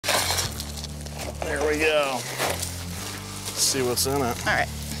There we go. Let's see what's in it. All right.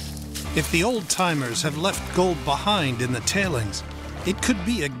 If the old-timers have left gold behind in the tailings, it could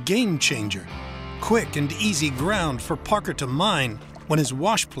be a game changer. Quick and easy ground for Parker to mine when his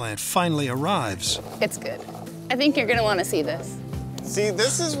wash plant finally arrives. It's good. I think you're gonna wanna see this. See,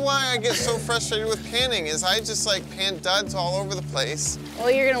 this is why I get so frustrated with panning, is I just like pan duds all over the place.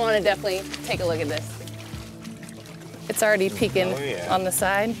 Well, you're gonna wanna definitely take a look at this. It's already peeking on the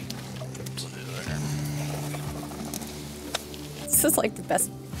side. This is like the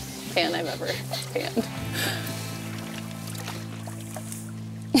best pan I've ever panned.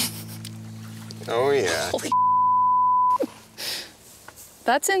 Oh yeah. Holy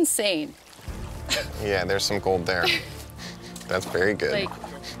That's insane. Yeah, there's some gold there. That's very good.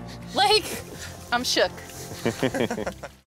 Like, I'm shook.